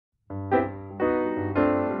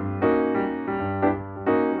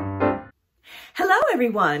Hello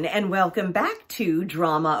everyone and welcome back to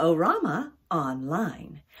Drama-O-Rama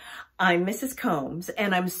online. I'm Mrs. Combs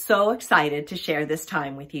and I'm so excited to share this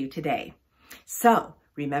time with you today. So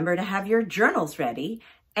remember to have your journals ready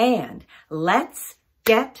and let's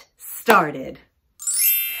get started.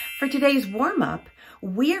 For today's warm-up,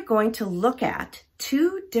 we are going to look at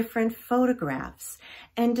two different photographs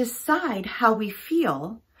and decide how we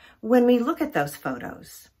feel when we look at those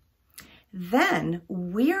photos. Then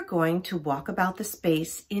we are going to walk about the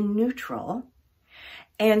space in neutral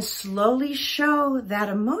and slowly show that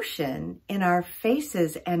emotion in our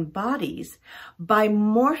faces and bodies by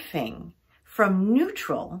morphing from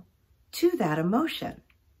neutral to that emotion.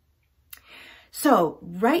 So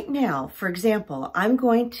right now, for example, I'm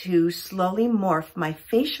going to slowly morph my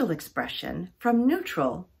facial expression from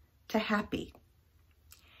neutral to happy.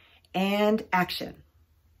 And action.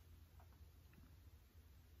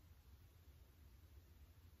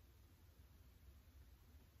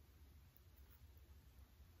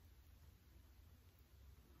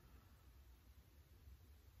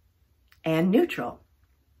 And neutral.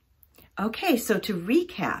 Okay, so to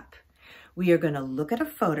recap, we are going to look at a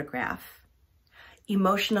photograph,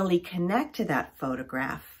 emotionally connect to that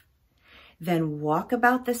photograph, then walk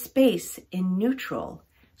about the space in neutral,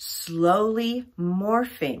 slowly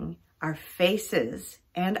morphing our faces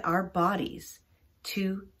and our bodies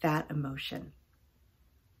to that emotion.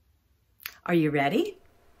 Are you ready?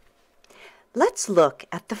 Let's look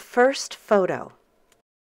at the first photo.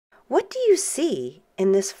 What do you see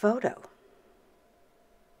in this photo?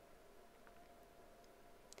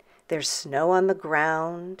 There's snow on the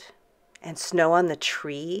ground and snow on the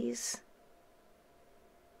trees.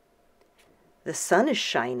 The sun is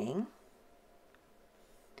shining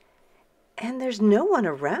and there's no one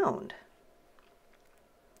around.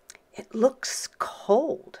 It looks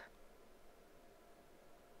cold.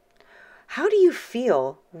 How do you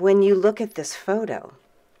feel when you look at this photo?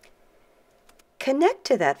 Connect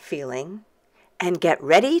to that feeling and get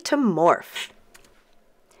ready to morph.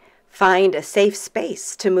 Find a safe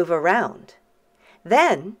space to move around.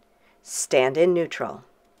 Then stand in neutral.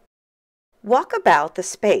 Walk about the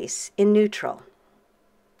space in neutral.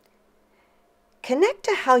 Connect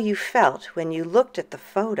to how you felt when you looked at the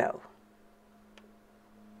photo.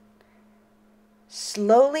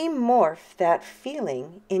 Slowly morph that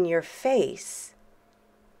feeling in your face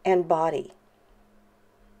and body.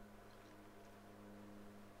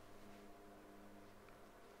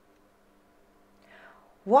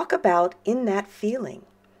 Walk about in that feeling.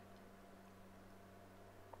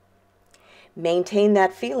 Maintain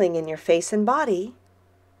that feeling in your face and body.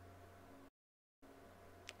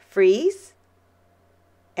 Freeze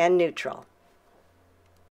and neutral.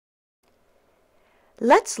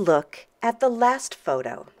 Let's look at the last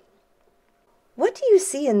photo. What do you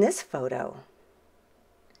see in this photo?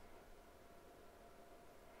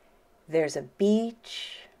 There's a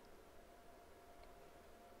beach.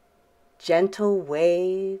 Gentle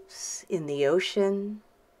waves in the ocean,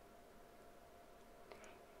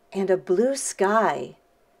 and a blue sky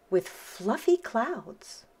with fluffy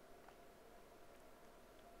clouds.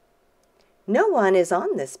 No one is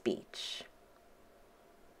on this beach.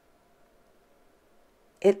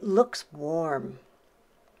 It looks warm.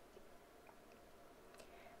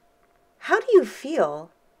 How do you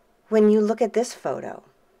feel when you look at this photo?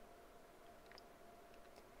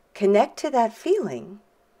 Connect to that feeling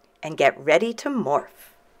and get ready to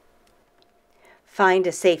morph. Find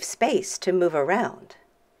a safe space to move around.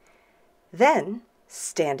 Then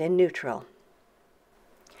stand in neutral.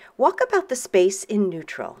 Walk about the space in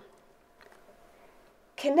neutral.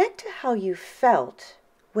 Connect to how you felt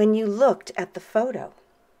when you looked at the photo.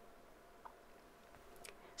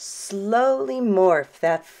 Slowly morph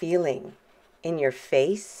that feeling in your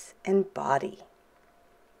face and body.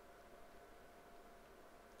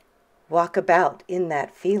 Walk about in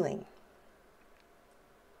that feeling.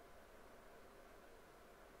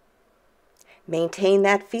 Maintain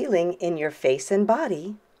that feeling in your face and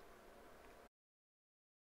body.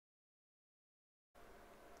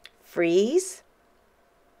 Freeze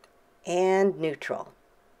and neutral.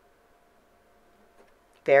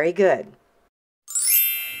 Very good.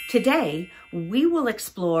 Today, we will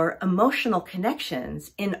explore emotional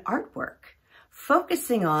connections in artwork,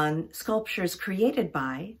 focusing on sculptures created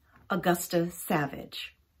by Augusta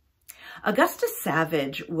Savage. Augusta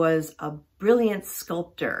Savage was a brilliant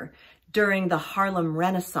sculptor during the Harlem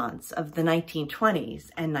Renaissance of the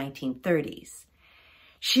 1920s and 1930s.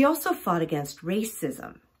 She also fought against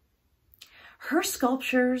racism. Her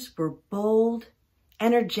sculptures were bold,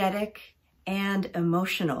 energetic, and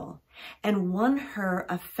emotional, and won her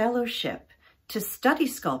a fellowship to study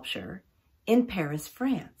sculpture in Paris,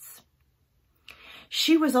 France.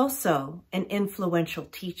 She was also an influential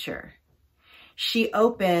teacher. She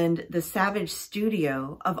opened the Savage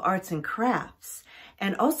Studio of Arts and Crafts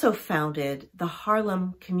and also founded the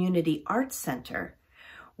Harlem Community Arts Center,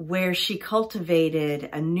 where she cultivated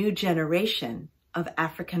a new generation of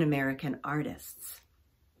African American artists.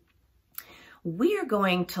 We are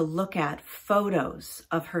going to look at photos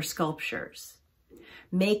of her sculptures,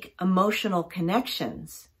 make emotional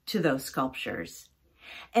connections to those sculptures,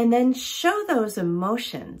 and then show those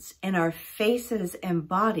emotions in our faces and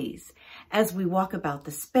bodies as we walk about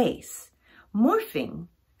the space, morphing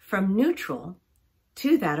from neutral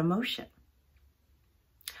to that emotion.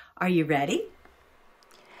 Are you ready?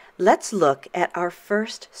 Let's look at our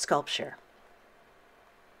first sculpture.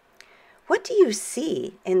 What do you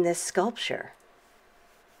see in this sculpture?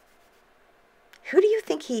 Who do you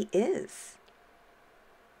think he is?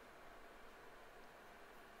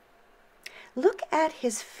 Look at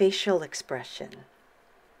his facial expression.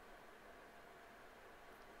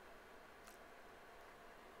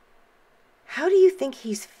 How do you think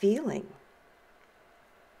he's feeling?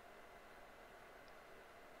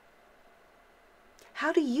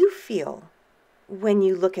 How do you feel when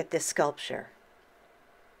you look at this sculpture?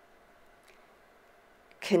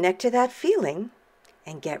 Connect to that feeling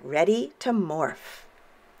and get ready to morph.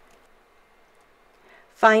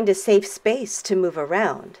 Find a safe space to move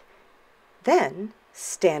around. Then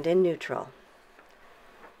stand in neutral.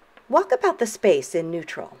 Walk about the space in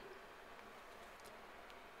neutral.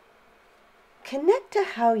 Connect to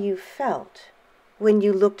how you felt when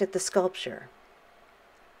you looked at the sculpture.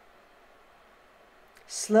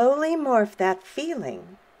 Slowly morph that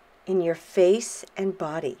feeling in your face and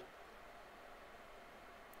body.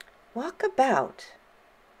 Walk about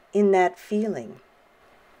in that feeling.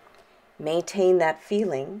 Maintain that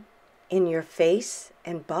feeling in your face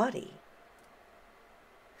and body.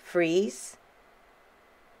 Freeze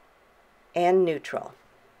and neutral.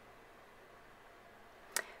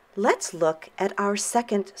 Let's look at our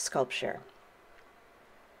second sculpture.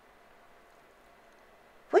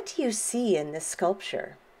 What do you see in this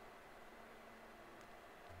sculpture?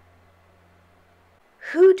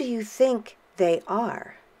 Who do you think they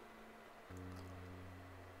are?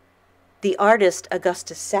 The artist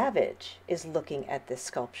Augusta Savage is looking at this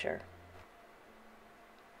sculpture.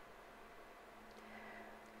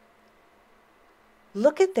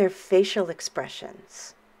 Look at their facial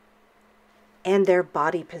expressions and their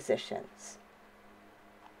body positions.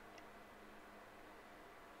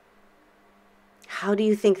 How do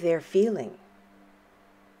you think they're feeling?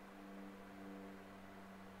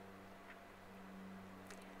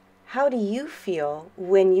 How do you feel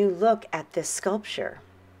when you look at this sculpture?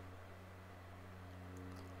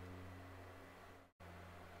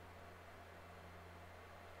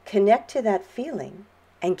 Connect to that feeling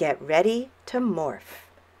and get ready to morph.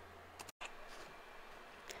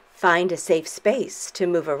 Find a safe space to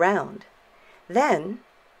move around. Then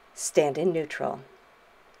stand in neutral.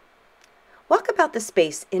 Walk about the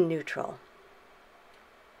space in neutral.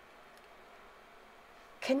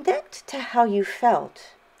 Connect to how you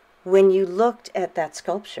felt when you looked at that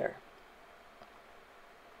sculpture.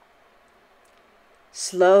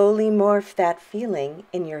 Slowly morph that feeling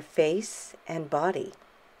in your face and body.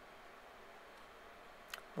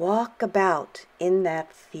 Walk about in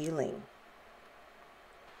that feeling.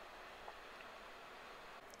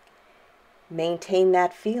 Maintain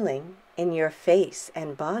that feeling in your face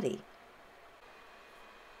and body.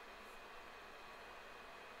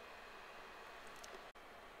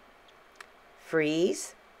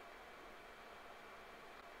 Freeze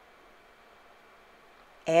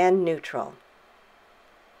and neutral.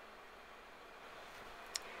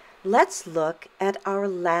 Let's look at our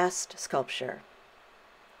last sculpture.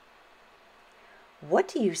 What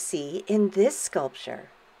do you see in this sculpture?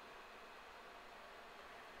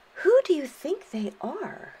 Who do you think they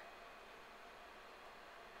are?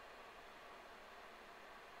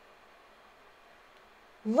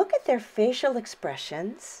 Look at their facial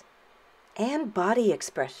expressions and body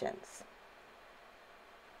expressions.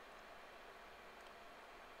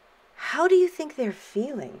 How do you think they're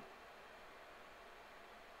feeling?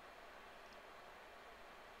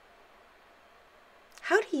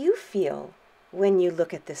 How do you feel when you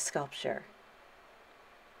look at this sculpture?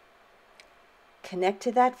 Connect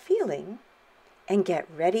to that feeling and get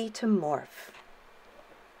ready to morph.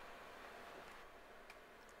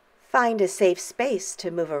 Find a safe space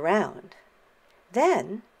to move around.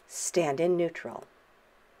 Then stand in neutral.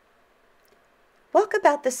 Walk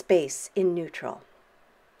about the space in neutral.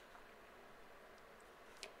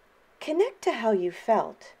 Connect to how you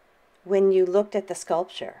felt when you looked at the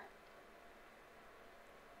sculpture.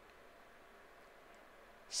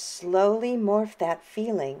 slowly morph that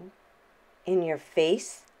feeling in your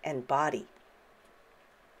face and body.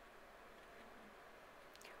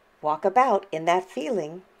 Walk about in that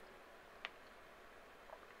feeling.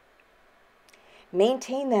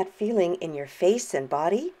 Maintain that feeling in your face and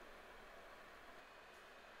body.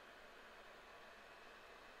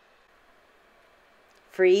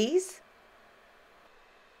 Freeze.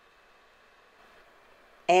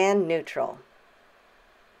 And neutral.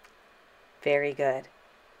 Very good.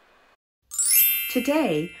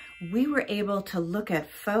 Today, we were able to look at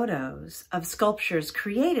photos of sculptures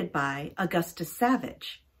created by Augusta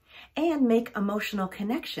Savage and make emotional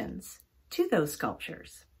connections to those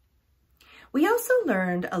sculptures. We also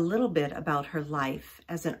learned a little bit about her life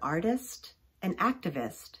as an artist, an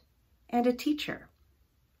activist, and a teacher.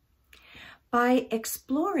 By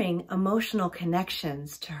exploring emotional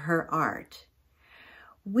connections to her art,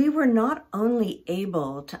 we were not only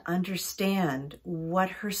able to understand what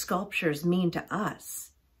her sculptures mean to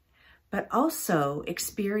us, but also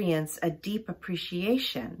experience a deep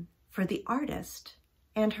appreciation for the artist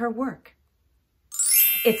and her work.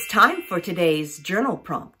 It's time for today's journal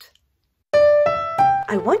prompt.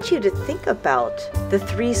 I want you to think about the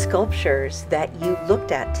 3 sculptures that you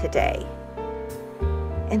looked at today.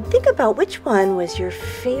 And think about which one was your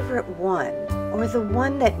favorite one, or the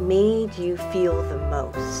one that made you feel the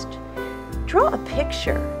most. Draw a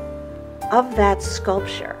picture of that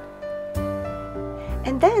sculpture.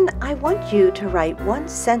 And then I want you to write one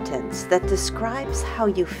sentence that describes how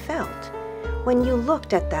you felt when you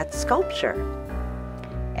looked at that sculpture.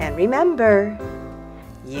 And remember,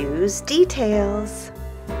 use details.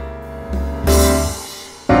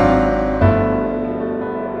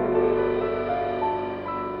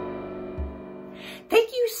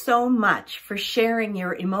 Thank you so much for sharing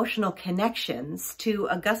your emotional connections to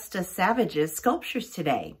Augusta Savage's sculptures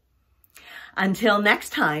today. Until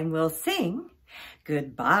next time, we'll sing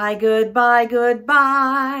goodbye, goodbye,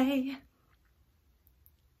 goodbye.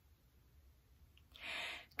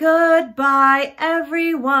 Goodbye,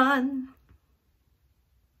 everyone.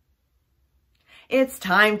 It's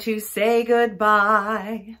time to say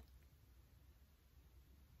goodbye.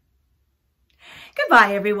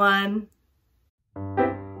 Goodbye, everyone.